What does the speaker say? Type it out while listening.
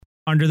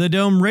Under the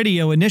Dome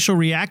Radio initial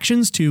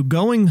reactions to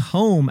Going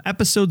Home,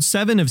 Episode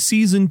 7 of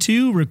Season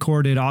 2,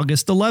 recorded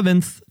August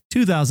 11th,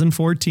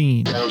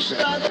 2014.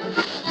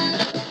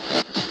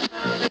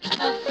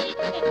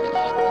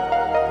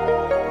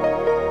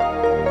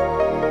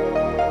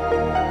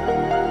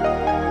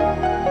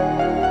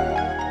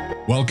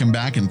 Welcome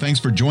back, and thanks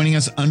for joining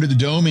us under the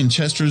dome in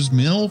Chester's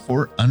Mill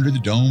for Under the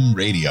Dome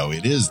Radio.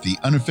 It is the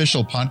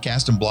unofficial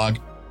podcast and blog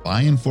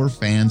by and for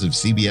fans of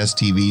CBS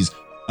TV's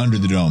Under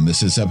the Dome.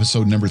 This is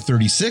episode number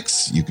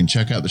 36. You can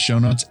check out the show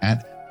notes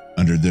at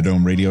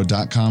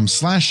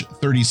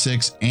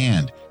underthedomeradio.com/36.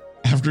 And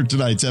after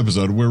tonight's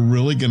episode, we're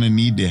really going to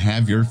need to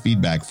have your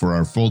feedback for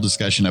our full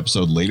discussion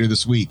episode later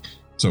this week.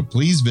 So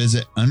please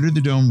visit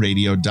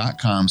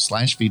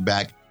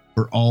underthedomeradio.com/feedback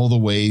for all the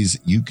ways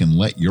you can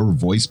let your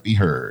voice be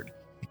heard.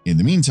 In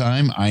the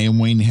meantime, I am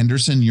Wayne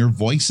Henderson, your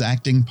voice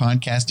acting,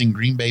 podcasting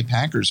Green Bay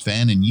Packers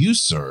fan, and you,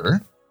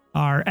 sir,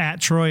 are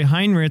at Troy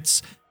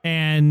Heinrichs.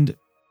 And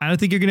I don't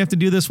think you're going to have to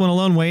do this one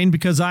alone, Wayne,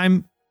 because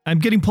I'm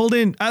getting pulled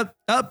in. Up.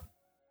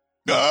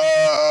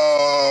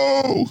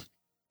 No!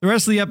 The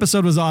rest of the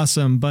episode was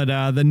awesome, but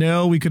the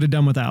no we could have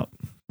done without.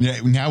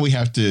 Yeah, now we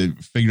have to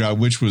figure out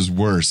which was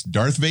worse,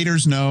 Darth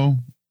Vader's no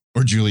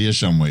or Julia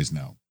Shumway's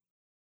no.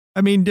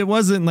 I mean, it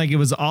wasn't like it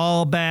was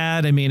all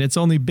bad. I mean, it's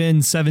only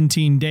been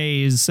 17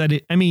 days. That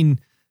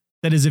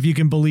is, if you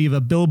can believe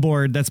a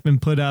billboard that's been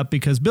put up,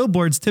 because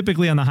billboards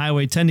typically on the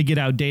highway tend to get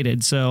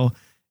outdated. So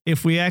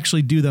if we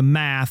actually do the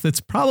math, it's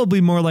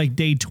probably more like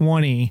day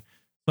 20.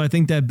 So I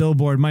think that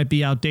billboard might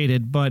be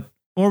outdated,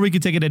 or we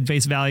could take it at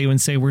face value and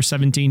say we're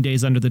 17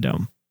 days under the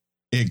dome.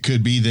 It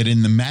could be that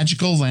in the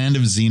magical land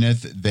of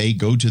Zenith, they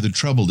go to the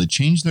trouble to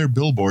change their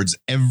billboards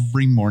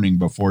every morning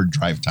before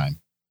drive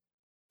time.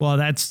 Well,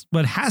 that's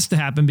what has to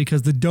happen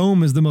because the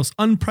dome is the most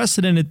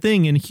unprecedented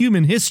thing in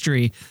human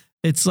history.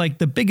 It's like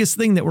the biggest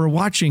thing that we're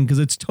watching because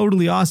it's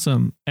totally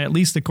awesome, at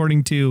least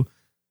according to,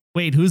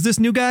 wait, who's this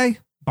new guy?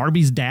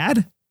 Barbie's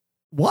dad?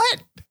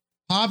 What?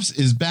 Pops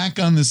is back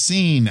on the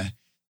scene.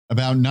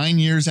 About 9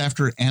 years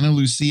after Ana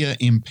Lucia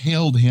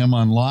impaled him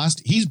on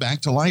Lost, he's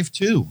back to life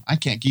too. I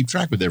can't keep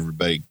track with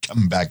everybody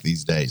coming back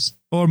these days.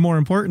 Or more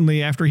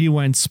importantly, after he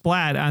went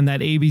splat on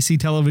that ABC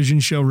television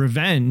show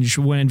Revenge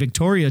when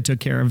Victoria took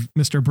care of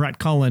Mr. Brett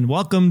Cullen.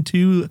 Welcome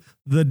to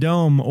the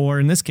Dome, or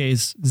in this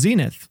case,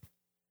 Zenith.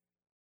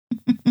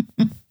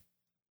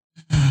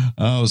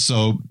 Oh,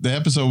 so the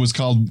episode was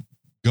called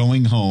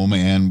Going Home,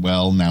 and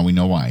well, now we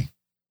know why.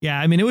 Yeah,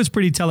 I mean, it was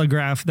pretty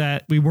telegraphed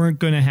that we weren't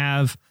going to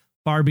have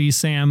Barbie,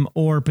 Sam,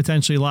 or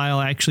potentially Lyle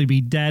actually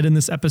be dead in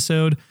this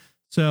episode.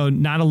 So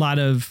not a lot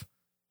of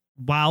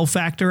wow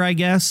factor, I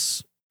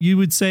guess you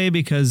would say,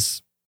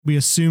 because we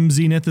assume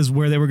Zenith is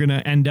where they were going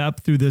to end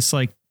up through this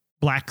like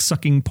black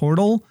sucking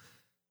portal.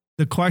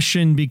 The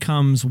question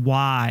becomes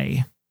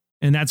why.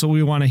 And that's what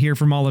we want to hear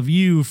from all of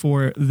you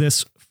for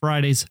this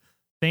Friday's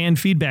fan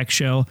feedback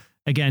show.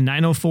 Again,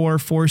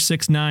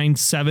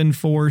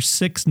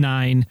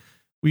 904-469-7469.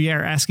 We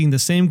are asking the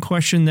same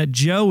question that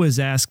Joe is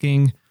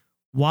asking.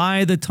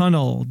 Why the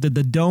tunnel? Did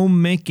the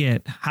dome make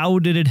it? How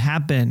did it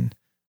happen?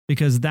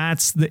 Because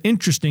that's the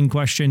interesting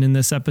question in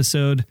this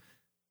episode.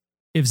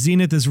 If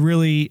Zenith is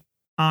really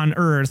on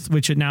Earth,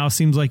 which it now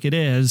seems like it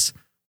is,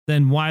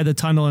 then why the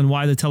tunnel and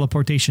why the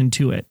teleportation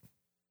to it?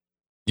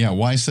 Yeah,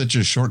 why such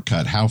a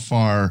shortcut? How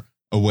far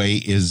away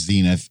is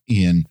Zenith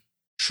in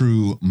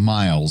true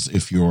miles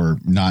if you're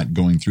not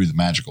going through the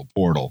magical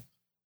portal?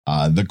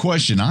 The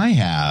question I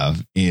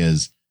have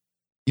is,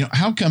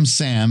 how come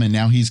Sam, and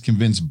now he's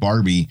convinced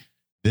Barbie,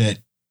 that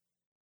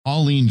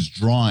Pauline's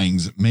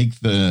drawings make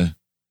the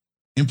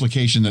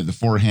implication that the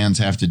four hands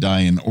have to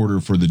die in order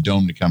for the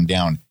dome to come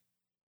down?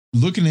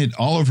 Looking at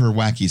all of her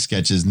wacky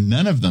sketches,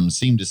 none of them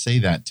seem to say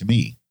that to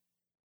me.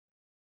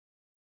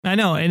 I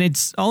know, and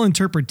it's all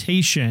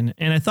interpretation.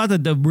 And I thought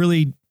that the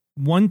really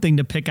one thing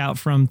to pick out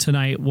from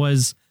tonight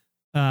was,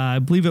 I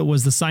believe it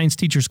was the science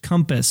teacher's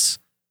compass.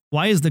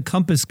 Why is the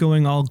compass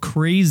going all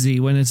crazy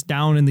when it's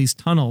down in these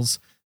tunnels?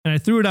 And I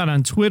threw it out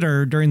on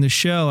Twitter during the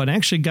show and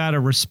actually got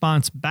a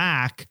response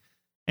back.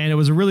 And it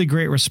was a really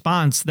great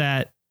response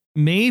that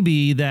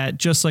maybe that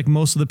just like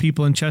most of the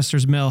people in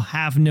Chester's Mill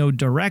have no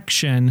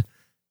direction,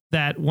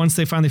 that once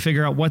they finally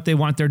figure out what they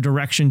want their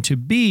direction to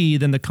be,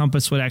 then the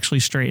compass would actually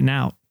straighten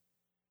out.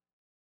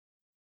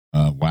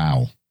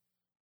 Wow.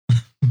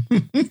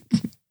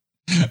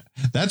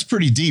 That's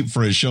pretty deep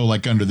for a show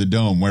like Under the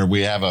Dome, where we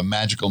have a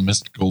magical,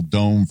 mystical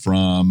dome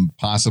from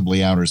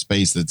possibly outer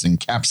space that's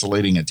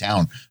encapsulating a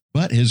town,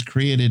 but has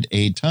created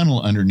a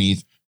tunnel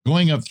underneath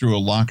going up through a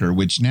locker,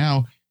 which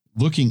now,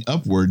 looking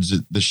upwards,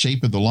 the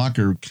shape of the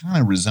locker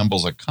kind of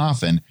resembles a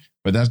coffin,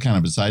 but that's kind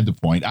of beside the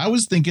point. I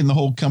was thinking the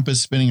whole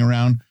compass spinning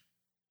around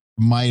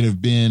might have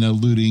been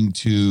alluding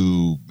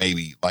to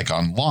maybe like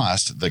on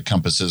Lost, the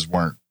compasses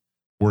weren't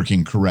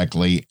working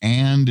correctly.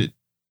 And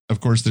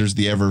of course, there's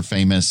the ever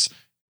famous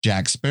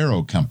Jack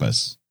Sparrow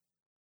compass.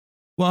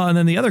 Well, and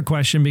then the other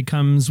question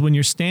becomes, when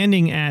you're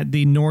standing at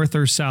the North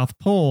or South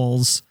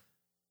poles,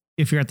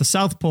 if you're at the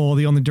South Pole,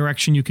 the only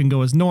direction you can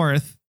go is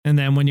north. And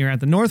then when you're at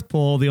the North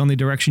Pole, the only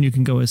direction you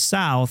can go is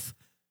south.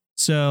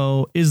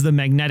 So is the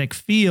magnetic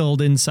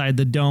field inside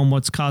the dome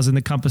what's causing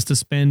the compass to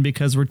spin?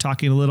 Because we're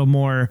talking a little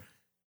more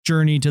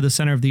journey to the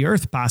center of the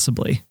earth,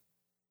 possibly.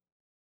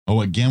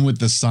 Oh, again with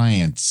the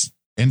science.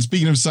 And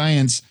speaking of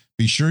science,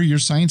 be sure your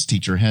science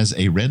teacher has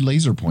a red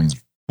laser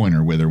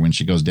pointer with her when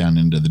she goes down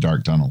into the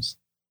dark tunnels.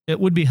 It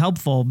would be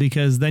helpful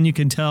because then you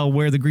can tell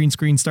where the green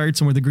screen starts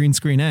and where the green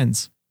screen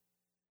ends.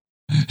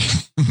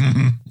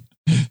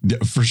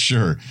 For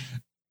sure.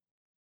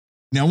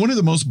 Now, one of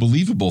the most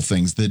believable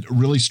things that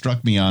really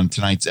struck me on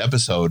tonight's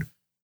episode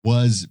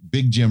was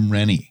Big Jim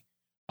Rennie.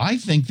 I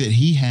think that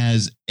he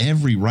has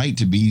every right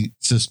to be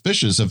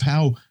suspicious of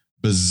how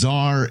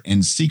bizarre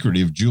and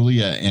secretive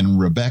Julia and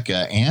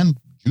Rebecca and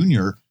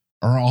Junior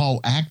are all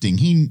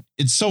acting.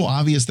 It's so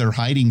obvious they're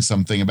hiding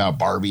something about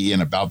Barbie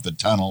and about the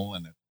tunnel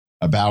and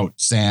about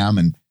Sam.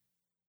 And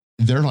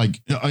they're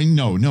like,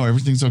 no,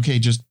 everything's okay.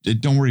 Just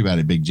don't worry about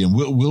it, Big Jim.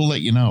 We'll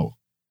let you know.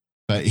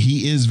 But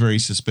he is very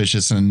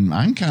suspicious, and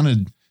I'm kind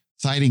of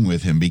siding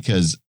with him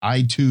because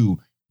I, too,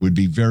 would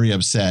be very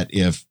upset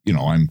if,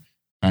 I'm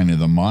kind of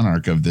the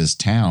monarch of this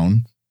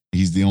town.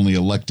 He's the only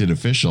elected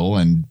official,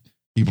 and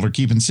people are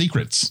keeping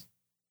secrets.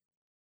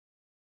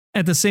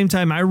 At the same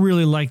time, I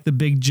really like the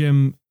Big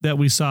Jim that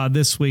we saw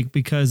this week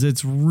because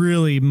it's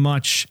really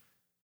much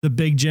the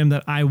Big Jim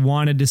that I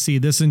wanted to see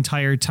this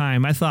entire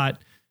time. I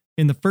thought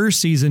in the first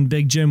season,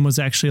 Big Jim was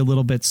actually a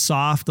little bit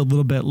soft, a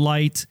little bit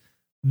light.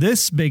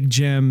 This Big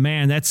Jim,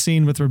 man, that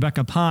scene with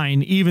Rebecca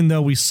Pine, even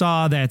though we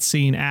saw that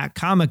scene at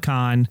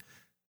Comic-Con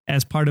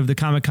as part of the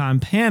Comic-Con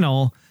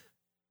panel,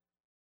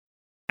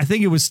 I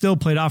think it was still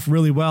played off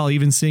really well,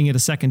 even seeing it a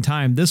second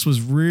time. This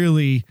was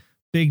really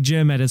Big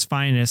Jim at his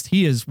finest.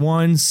 He is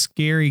one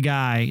scary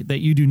guy that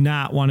you do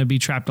not want to be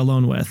trapped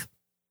alone with.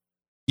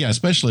 Yeah,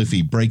 especially if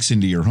he breaks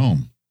into your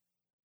home.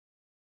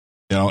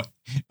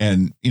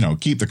 And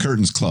keep the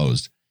curtains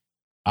closed.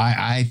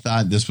 I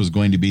thought this was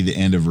going to be the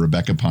end of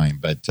Rebecca Pine,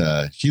 but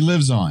she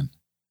lives on.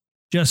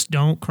 Just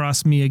don't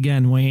cross me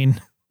again,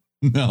 Wayne.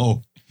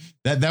 No,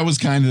 that was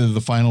kind of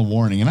the final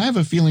warning. And I have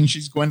a feeling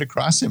she's going to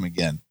cross him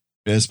again,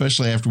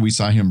 especially after we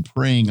saw him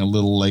praying a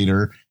little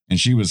later. And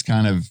she was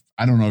kind of,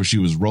 I don't know if she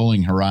was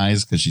rolling her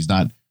eyes because she's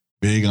not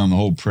big on the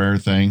whole prayer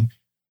thing.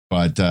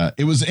 But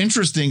it was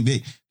interesting.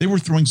 They were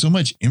throwing so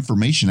much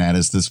information at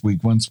us this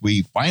week once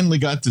we finally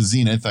got to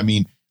Zenith. I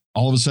mean,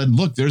 all of a sudden,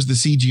 look, there's the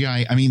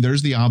CGI. I mean,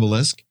 there's the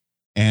obelisk.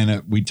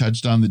 And we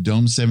touched on the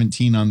Dome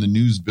 17 on the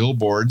news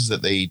billboards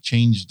that they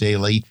change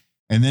daily.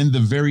 And then the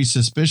very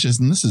suspicious,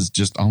 and this is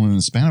just all in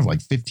the span of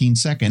like 15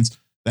 seconds,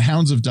 the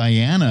Hounds of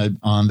Diana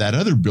on that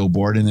other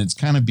billboard. And it's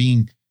kind of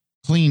being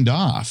cleaned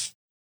off.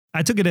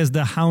 I took it as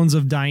the Hounds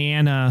of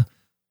Diana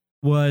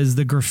was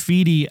the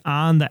graffiti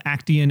on the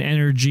Actian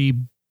Energy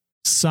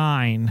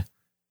sign.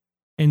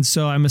 And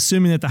so I'm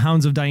assuming that the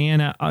Hounds of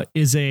Diana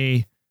is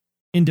a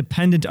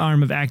independent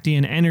arm of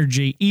Actian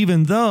Energy,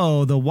 even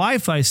though the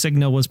Wi-Fi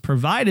signal was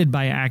provided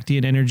by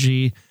Actian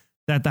Energy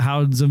that the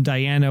Hounds of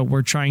Diana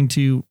were trying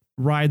to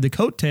ride the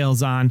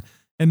coattails on.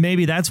 And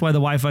maybe that's why the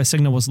Wi-Fi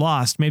signal was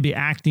lost. Maybe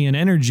Actian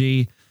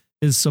Energy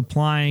is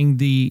supplying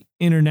the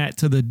internet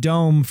to the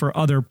dome for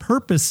other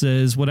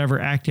purposes, whatever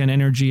Actian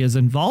Energy is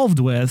involved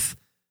with.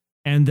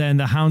 And then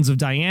the Hounds of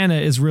Diana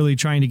is really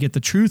trying to get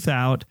the truth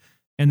out.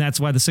 And that's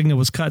why the signal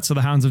was cut. So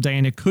the Hounds of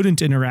Diana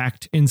couldn't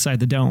interact inside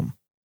the dome.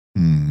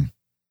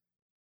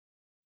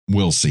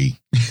 We'll see.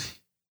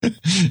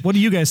 What do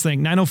you guys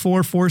think?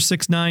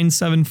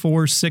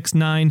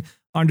 904-469-7469,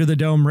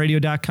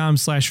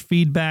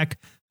 underthedomeradio.com/feedback.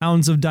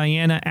 Hounds of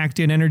Diana,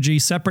 Actian Energy,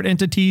 separate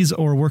entities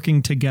or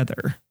working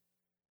together?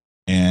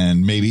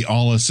 And maybe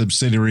all a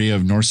subsidiary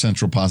of North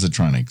Central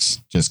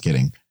Positronics. Just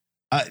kidding.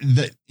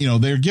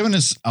 They're giving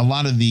us a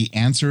lot of the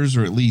answers,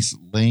 or at least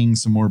laying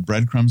some more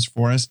breadcrumbs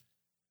for us.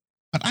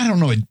 But I don't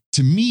know.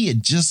 To me,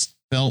 it just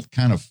felt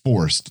kind of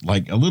forced,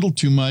 like a little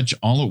too much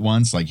all at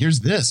once. Like,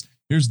 here's this.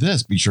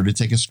 Be sure to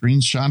take a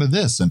screenshot of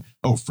this. And,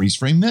 freeze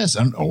frame this.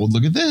 And,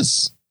 look at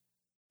this.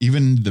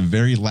 Even the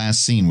very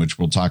last scene, which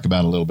we'll talk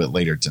about a little bit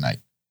later tonight.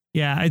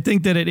 Yeah, I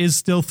think that it is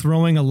still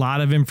throwing a lot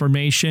of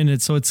information.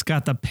 And so it's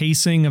got the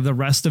pacing of the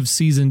rest of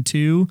season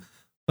 2.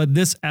 But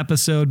this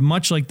episode,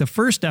 much like the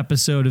first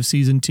episode of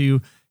season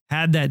 2,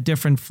 had that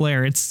different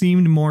flair. It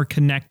seemed more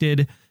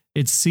connected.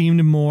 It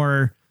seemed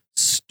more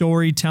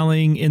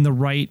storytelling in the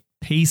right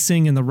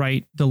pacing and the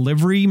right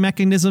delivery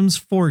mechanisms.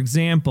 For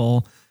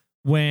example,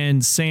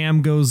 when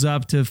Sam goes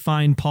up to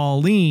find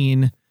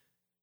Pauline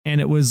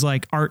and it was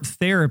like art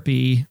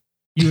therapy,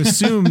 you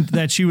assumed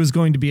that she was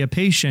going to be a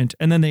patient,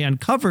 and then they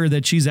uncover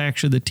that she's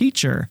actually the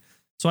teacher.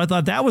 So I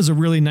thought that was a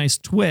really nice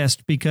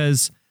twist,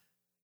 because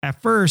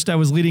at first I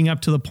was leading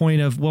up to the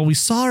point of, well, we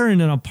saw her in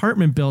an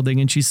apartment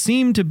building and she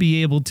seemed to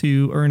be able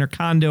to, or in her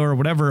condo or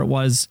whatever it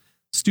was,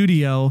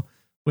 studio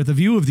with a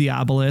view of the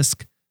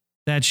obelisk,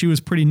 that she was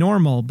pretty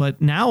normal.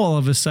 But now all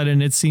of a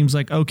sudden it seems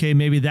like, okay,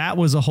 maybe that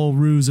was a whole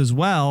ruse as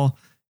well.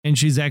 And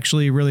she's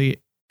actually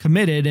really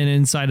committed and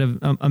inside of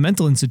a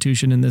mental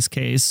institution in this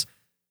case.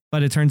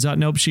 But it turns out,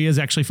 nope, she is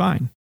actually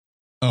fine.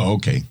 Oh,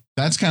 okay.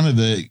 That's kind of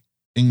the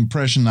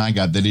impression I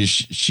got, that is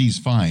she's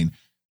fine.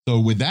 So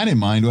with that in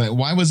mind,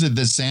 why was it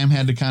that Sam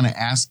had to kind of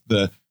ask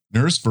the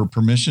nurse for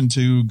permission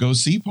to go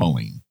see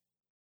Pauline?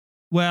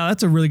 Well,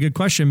 that's a really good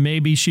question.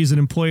 Maybe she's an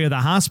employee of the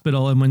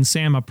hospital, and when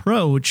Sam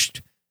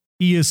approached,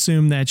 he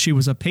assumed that she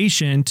was a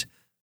patient,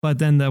 but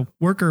then the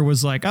worker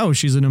was like, oh,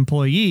 she's an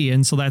employee.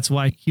 And so that's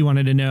why he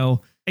wanted to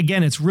know.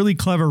 Again, it's really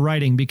clever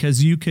writing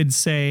because you could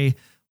say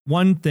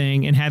one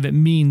thing and have it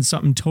mean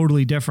something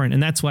totally different.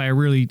 And that's why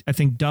I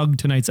think dug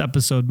tonight's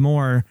episode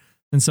more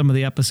than some of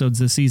the episodes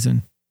this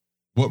season.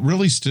 What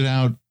really stood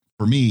out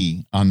for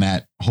me on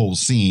that whole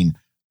scene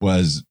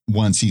was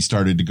once he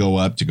started to go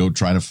up to go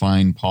try to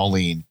find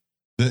Pauline.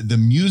 The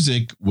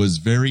music was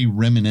very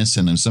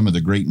reminiscent of some of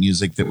the great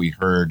music that we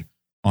heard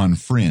on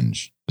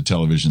Fringe, the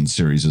television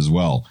series as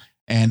well.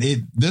 And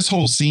this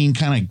whole scene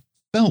kind of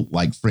felt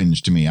like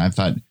Fringe to me. I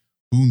thought,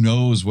 who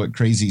knows what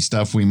crazy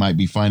stuff we might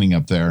be finding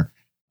up there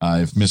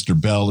if Mr.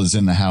 Bell is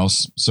in the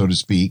house, so to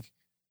speak.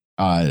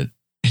 I'm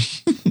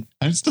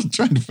still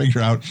trying to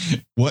figure out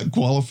what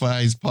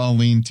qualifies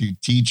Pauline to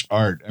teach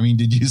art. I mean,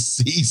 did you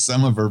see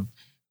some of her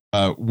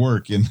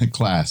work in the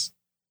class?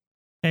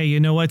 Hey,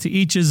 you know what? To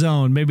each his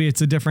own. Maybe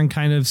it's a different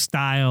kind of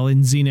style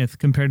in Zenith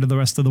compared to the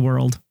rest of the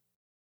world.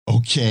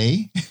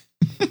 Okay.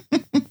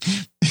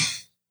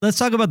 Let's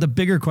talk about the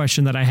bigger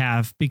question that I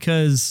have,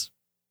 because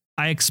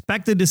I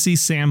expected to see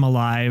Sam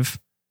alive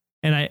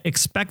and I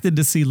expected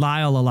to see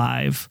Lyle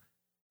alive,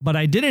 but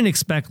I didn't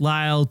expect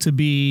Lyle to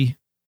be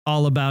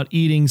all about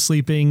eating,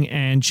 sleeping,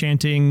 and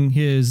chanting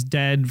his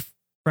dead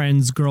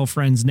friend's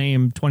girlfriend's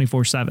name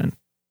 24/7.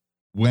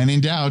 When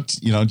in doubt,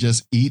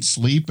 just eat,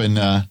 sleep,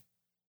 and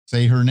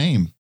say her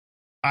name.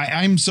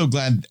 I'm so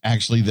glad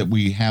actually that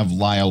we have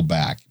Lyle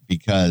back,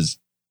 because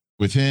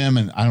with him,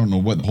 and I don't know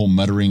what the whole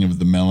muttering of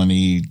the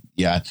Melanie.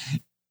 Yeah.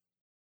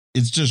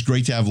 It's just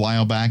great to have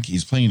Lyle back.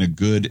 He's playing a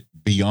good,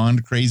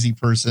 beyond crazy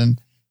person.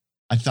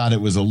 I thought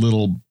it was a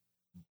little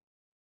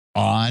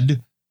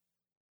odd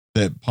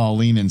that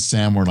Pauline and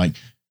Sam were like,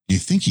 do you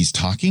think he's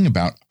talking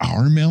about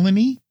our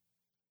Melanie?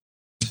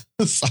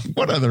 It's like,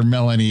 what other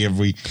Melanie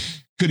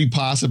could he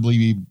possibly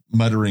be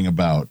muttering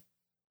about?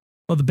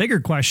 Well, the bigger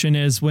question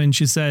is when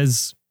she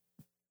says,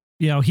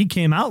 he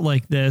came out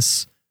like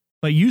this,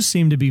 but you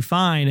seem to be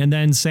fine. And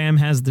then Sam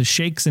has the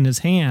shakes in his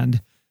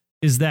hand.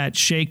 Is that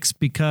shakes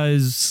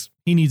because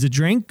he needs a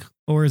drink,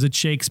 or is it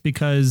shakes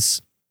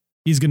because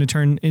he's going to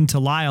turn into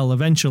Lyle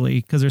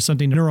eventually because there's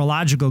something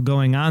neurological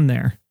going on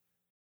there?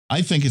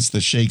 I think it's the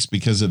shakes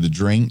because of the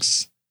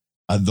drinks.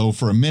 Though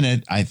for a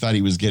minute, I thought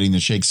he was getting the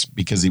shakes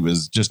because he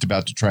was just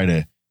about to try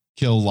to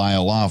kill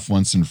Lyle off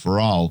once and for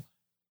all.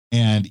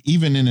 And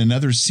even in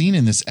another scene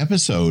in this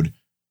episode,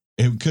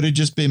 it could have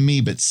just been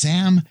me, but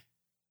Sam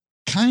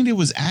kind of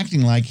was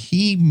acting like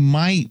he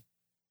might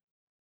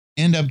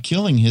end up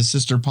killing his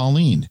sister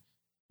Pauline.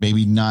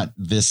 Maybe not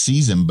this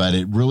season, but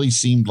it really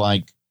seemed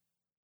like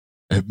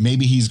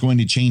maybe he's going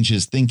to change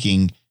his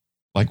thinking,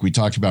 like we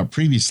talked about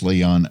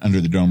previously on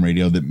Under the Dome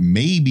Radio, that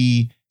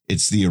maybe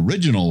it's the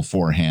original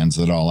four hands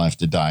that all have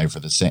to die for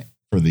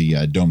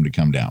the dome to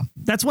come down.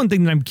 That's one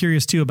thing that I'm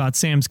curious too about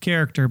Sam's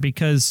character,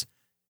 because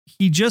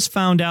he just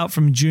found out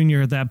from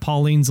Junior that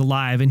Pauline's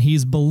alive, and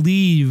he's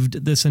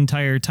believed this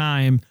entire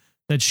time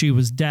that she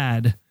was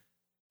dead.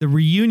 The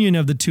reunion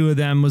of the two of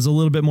them was a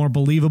little bit more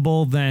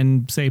believable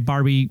than, say,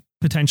 Barbie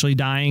potentially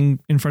dying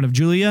in front of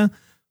Julia.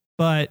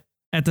 But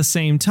at the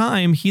same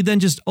time, he then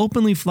just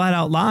openly flat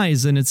out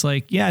lies. And it's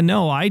like, yeah,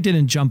 no, I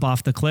didn't jump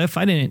off the cliff.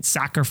 I didn't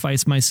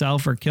sacrifice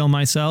myself or kill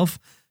myself.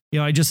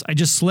 I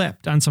just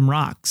slipped on some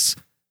rocks.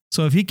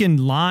 So if he can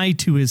lie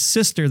to his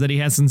sister that he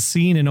hasn't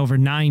seen in over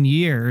 9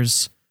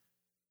 years,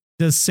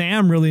 does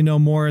Sam really know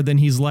more than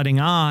he's letting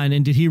on?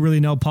 And did he really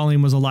know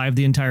Pauline was alive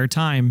the entire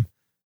time?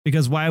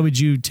 Because why would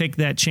you take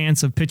that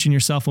chance of pitching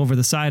yourself over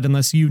the side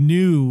unless you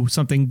knew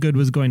something good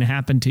was going to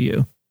happen to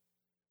you?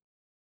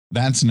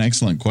 That's an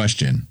excellent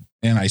question.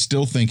 And I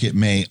still think it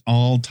may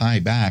all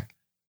tie back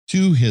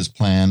to his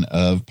plan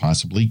of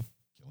possibly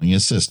killing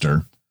his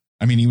sister.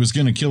 I mean, he was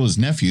going to kill his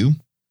nephew,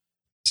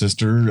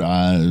 sister,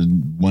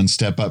 one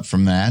step up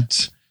from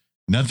that.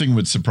 Nothing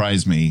would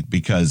surprise me,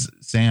 because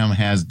Sam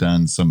has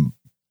done some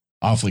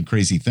awfully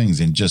crazy things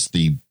in just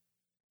the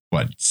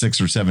 6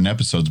 or 7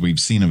 episodes we've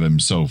seen of him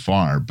so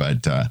far.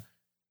 But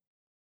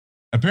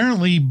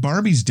apparently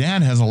Barbie's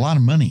dad has a lot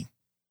of money.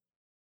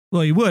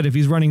 Well, he would if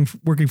he's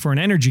working for an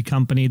energy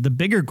company. The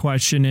bigger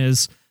question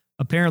is,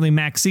 apparently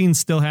Maxine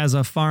still has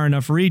a far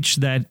enough reach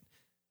that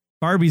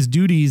Barbie's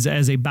duties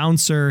as a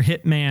bouncer,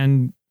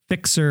 hitman,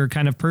 fixer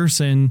kind of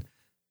person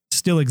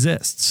still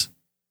exists.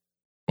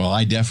 Well,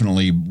 I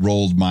definitely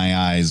rolled my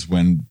eyes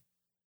when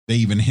they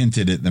even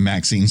hinted at the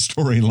Maxine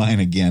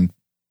storyline again.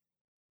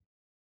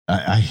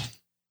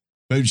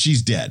 But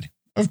she's dead.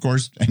 Of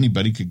course,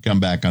 anybody could come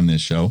back on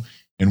this show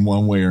in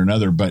one way or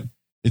another. But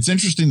it's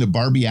interesting that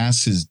Barbie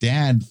asks his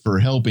dad for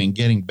help in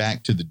getting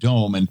back to the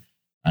dome. And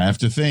I have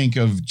to think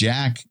of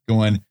Jack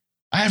going,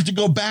 I have to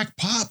go back,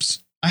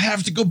 Pops. I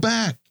have to go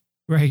back.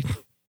 Right.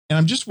 And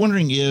I'm just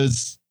wondering,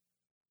 is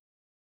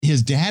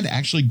his dad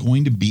actually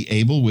going to be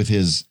able, with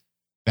his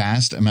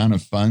vast amount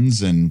of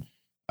funds and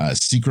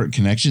secret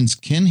connections.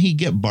 Can he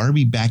get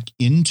Barbie back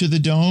into the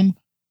dome,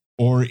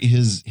 or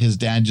is his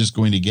dad just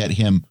going to get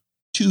him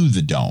to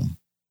the dome?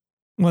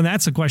 Well,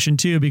 that's a question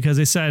too, because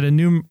they said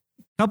a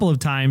couple of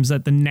times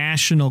that the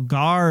National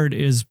Guard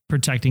is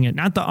protecting it,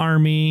 not the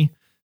Army,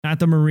 not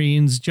the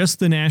Marines, just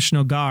the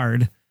National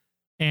Guard.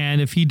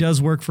 And if he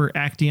does work for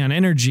Acteon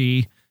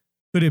Energy,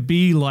 could it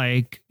be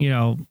like,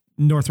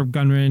 Northrop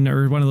Grumman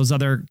or one of those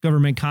other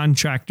government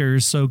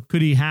contractors? So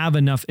could he have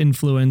enough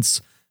influence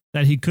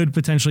that he could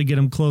potentially get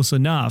him close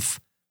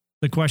enough?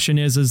 The question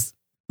is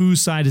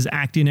whose side is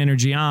Acteon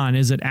Energy on?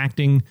 Is it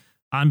acting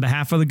on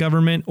behalf of the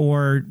government,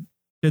 or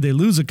did they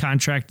lose a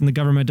contract and the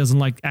government doesn't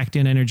like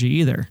Acteon Energy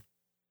either?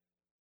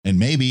 And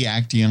maybe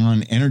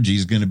Acteon Energy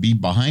is going to be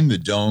behind the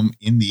dome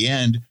in the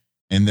end,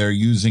 and they're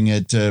using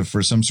it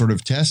for some sort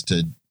of test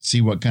to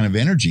see what kind of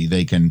energy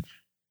they can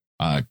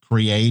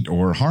create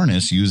or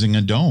harness using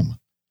a dome.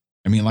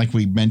 I mean, like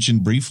we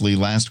mentioned briefly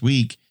last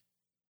week,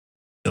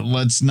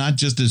 let's not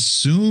just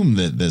assume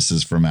that this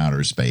is from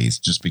outer space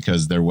just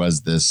because there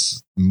was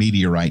this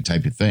meteorite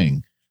type of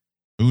thing.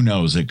 Who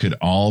knows? It could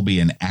all be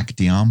an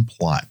Acteon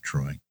plot,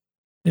 Troy.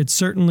 It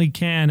certainly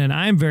can, and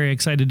I'm very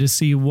excited to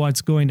see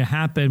what's going to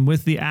happen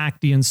with the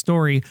Acteon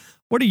story.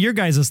 What are your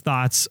guys'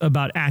 thoughts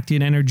about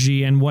Acteon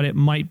Energy and what it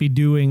might be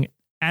doing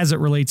as it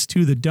relates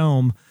to the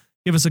dome?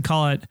 Give us a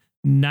call at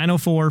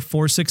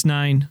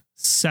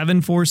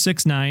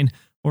 904-469-7469,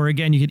 or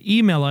again, you could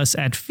email us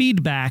at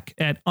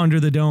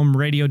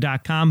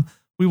feedback@underthedomeradio.com.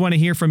 We want to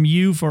hear from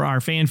you for our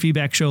fan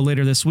feedback show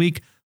later this week.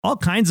 All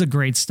kinds of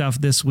great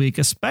stuff this week,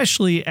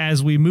 especially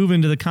as we move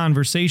into the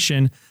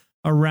conversation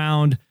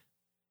around,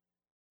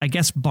 I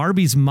guess,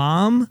 Barbie's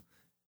mom.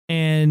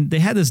 And they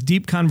had this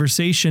deep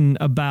conversation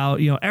about,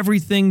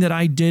 everything that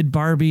I did,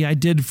 Barbie, I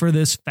did for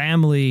this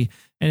family.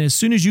 And as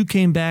soon as you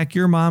came back,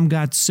 your mom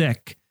got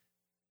sick.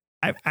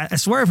 I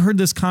swear I've heard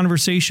this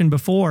conversation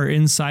before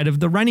inside of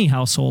the Rennie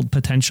household,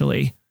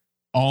 potentially.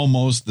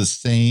 Almost the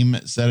same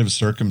set of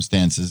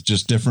circumstances,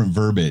 just different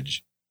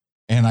verbiage.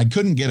 And I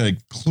couldn't get a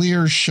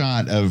clear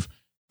shot of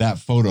that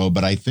photo,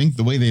 but I think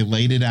the way they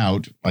laid it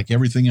out, like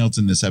everything else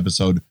in this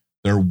episode,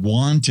 they're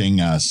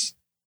wanting us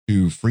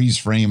to freeze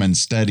frame and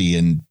study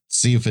and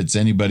see if it's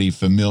anybody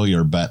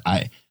familiar. But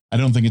I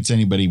don't think it's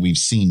anybody we've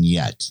seen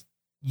yet.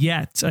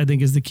 Yet, I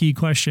think, is the key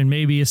question.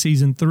 Maybe a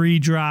season 3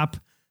 drop.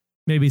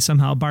 Maybe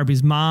somehow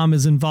Barbie's mom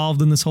is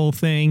involved in this whole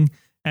thing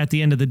at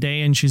the end of the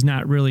day, and she's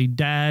not really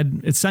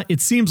dead.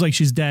 It seems like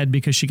she's dead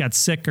because she got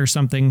sick or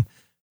something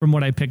from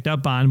what I picked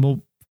up on.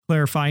 We'll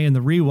clarify in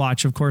the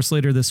rewatch, of course,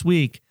 later this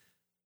week.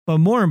 But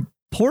more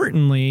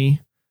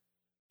importantly,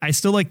 I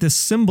still like the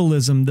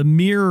symbolism, the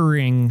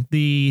mirroring,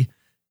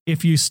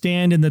 if you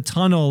stand in the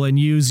tunnel and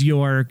use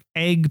your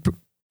egg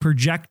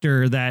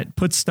projector that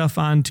puts stuff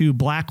onto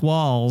black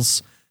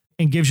walls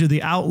and gives you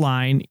the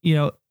outline,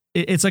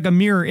 it's like a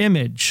mirror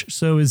image.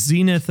 So is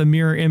Zenith a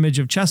mirror image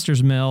of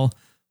Chester's Mill,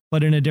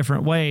 but in a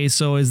different way?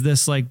 So is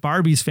this like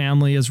Barbie's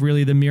family is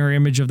really the mirror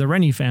image of the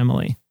Rennie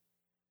family?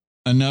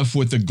 Enough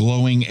with the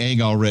glowing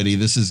egg already.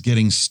 This is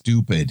getting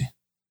stupid.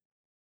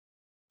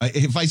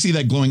 If I see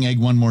that glowing egg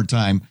one more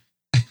time,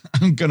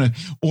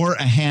 or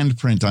a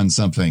handprint on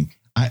something.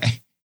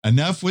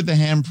 Enough with the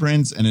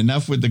handprints and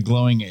enough with the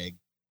glowing egg.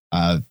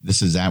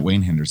 This is at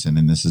Wayne Henderson,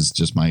 and this is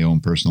just my own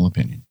personal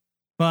opinion.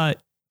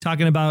 But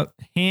talking about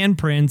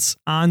handprints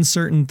on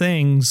certain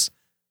things,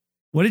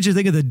 what did you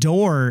think of the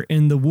door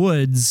in the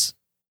woods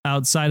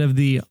outside of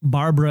the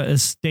Barbara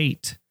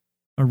estate?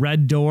 A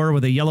red door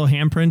with a yellow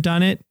handprint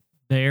on it.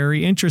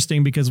 Very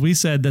interesting, because we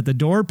said that the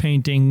door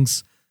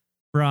paintings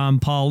from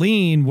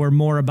Pauline were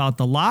more about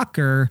the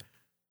locker,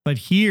 but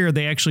here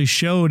they actually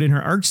showed in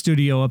her art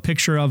studio a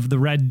picture of the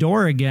red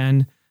door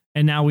again,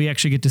 and now we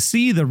actually get to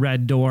see the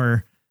red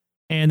door.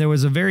 And there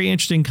was a very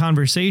interesting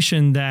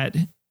conversation that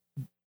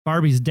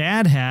Barbie's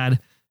dad had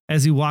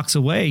as he walks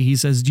away. He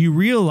says, do you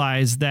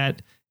realize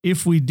that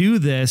if we do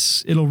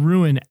this, it'll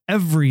ruin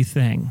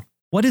everything?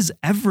 What is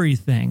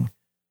everything?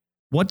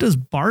 What does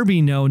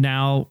Barbie know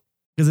now?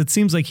 Because it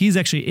seems like he's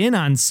actually in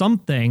on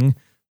something.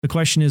 The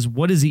question is,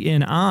 what is he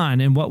in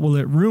on, and what will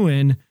it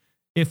ruin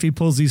if he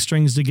pulls these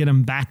strings to get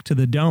him back to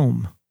the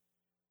dome?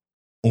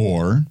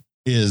 Or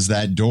is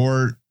that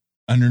door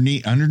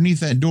underneath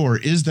that door,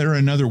 is there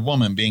another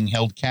woman being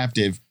held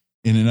captive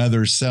in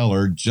another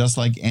cellar, just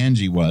like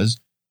Angie was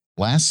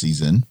last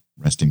season?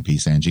 Rest in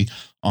peace, Angie,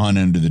 on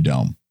Under the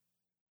Dome.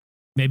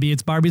 Maybe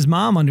it's Barbie's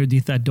mom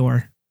underneath that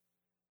door.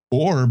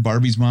 Or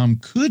Barbie's mom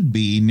could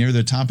be near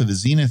the top of the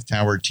Zenith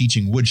Tower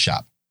teaching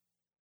woodshop.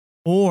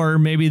 Or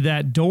maybe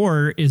that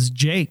door is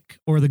Jake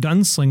or the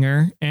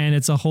gunslinger, and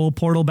it's a whole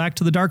portal back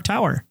to the Dark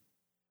Tower.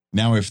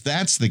 Now, if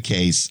that's the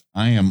case,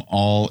 I am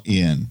all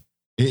in.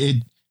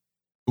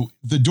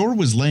 The door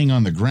was laying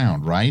on the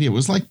ground, right? It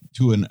was like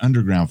to an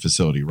underground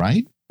facility,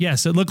 right?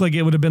 Yes, it looked like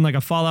it would have been like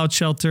a fallout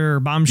shelter or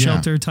bomb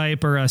shelter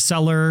type, or a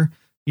cellar,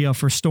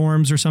 for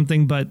storms or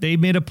something. But they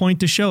made a point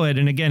to show it.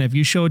 And again, if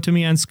you show it to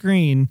me on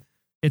screen,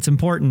 it's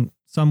important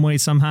some way,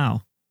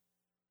 somehow.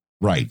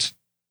 Right.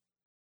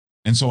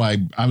 And so I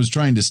was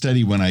trying to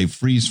study when I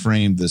freeze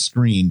framed the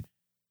screen.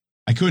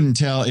 I couldn't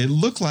tell. It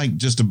looked like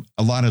just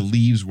a lot of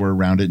leaves were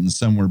around it, and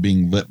some were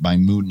being lit by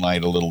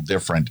moonlight a little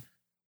different.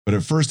 But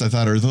at first I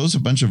thought, are those a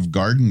bunch of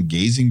garden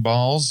gazing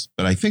balls?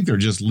 But I think they're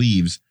just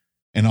leaves.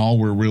 And all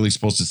we're really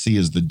supposed to see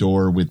is the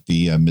door with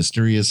the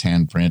mysterious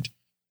handprint.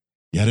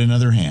 Yet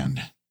another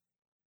hand.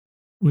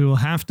 We will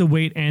have to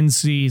wait and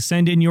see.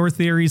 Send in your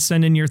theories,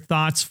 send in your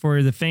thoughts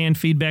for the fan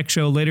feedback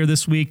show later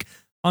this week.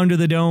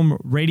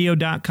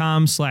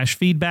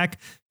 underthedomeradio.com/feedback.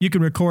 You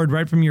can record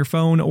right from your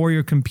phone or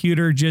your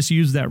computer. Just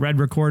use that red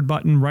record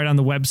button right on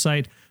the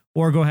website,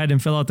 or go ahead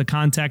and fill out the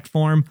contact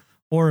form.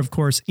 Or, of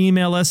course,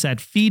 email us at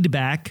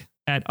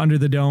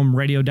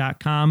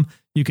feedback@underthedomeradio.com.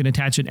 You can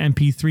attach an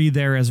MP3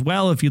 there as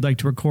well if you'd like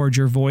to record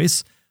your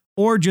voice,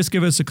 or just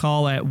give us a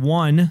call at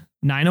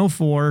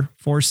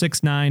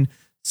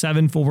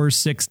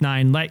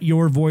 1-904-469-7469. Let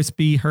your voice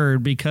be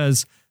heard,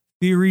 because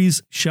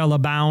theories shall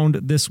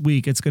abound this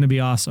week. It's going to be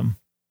awesome.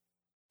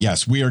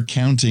 Yes, we are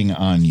counting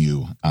on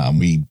you.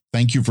 We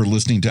thank you for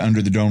listening to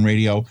Under the Dome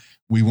Radio.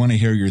 We want to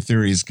hear your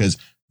theories, because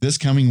this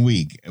coming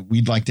week,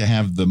 we'd like to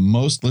have the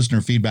most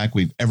listener feedback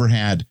we've ever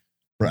had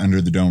for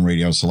Under the Dome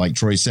Radio. So like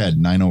Troy said,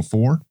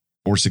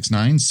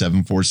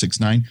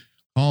 904-469-7469.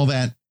 Call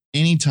that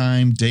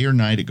anytime, day or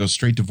night. It goes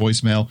straight to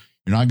voicemail.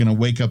 You're not going to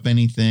wake up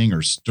anything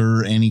or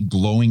stir any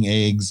glowing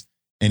eggs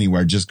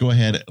anywhere. Just go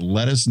ahead,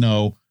 let us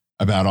know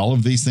about all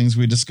of these things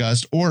we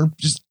discussed, or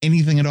just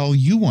anything at all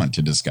you want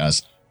to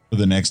discuss for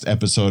the next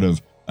episode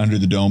of Under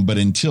the Dome. But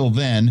until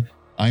then,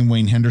 I'm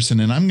Wayne Henderson,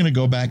 and I'm going to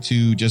go back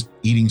to just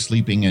eating,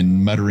 sleeping,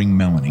 and muttering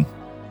Melanie.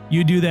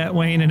 You do that,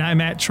 Wayne, and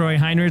I'm at Troy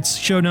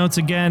Heinrichs. Show notes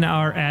again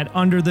are at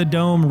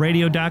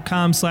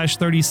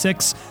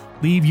underthedomeradio.com/36.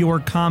 Leave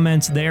your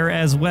comments there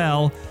as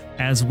well,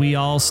 as we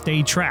all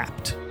stay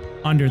trapped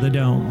under the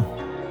dome.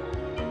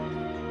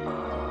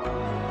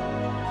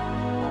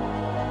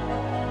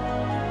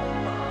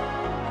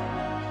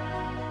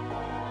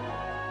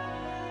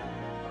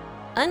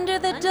 Under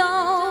the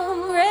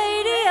Dome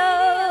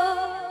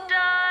Radio.com.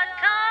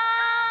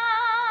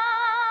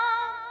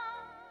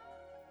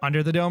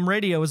 Under the Dome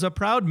Radio is a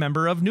proud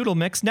member of Noodle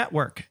Mix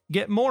Network.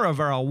 Get more of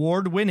our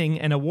award-winning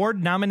and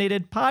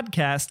award-nominated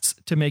podcasts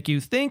to make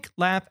you think,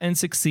 laugh, and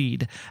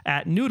succeed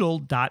at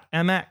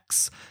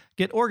noodle.mx.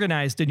 Get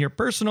organized in your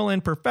personal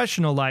and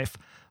professional life.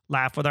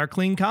 Laugh with our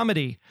clean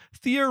comedy.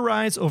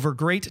 Theorize over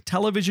great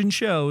television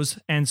shows,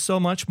 and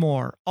so much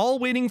more. All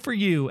waiting for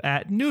you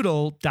at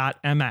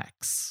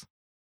noodle.mx.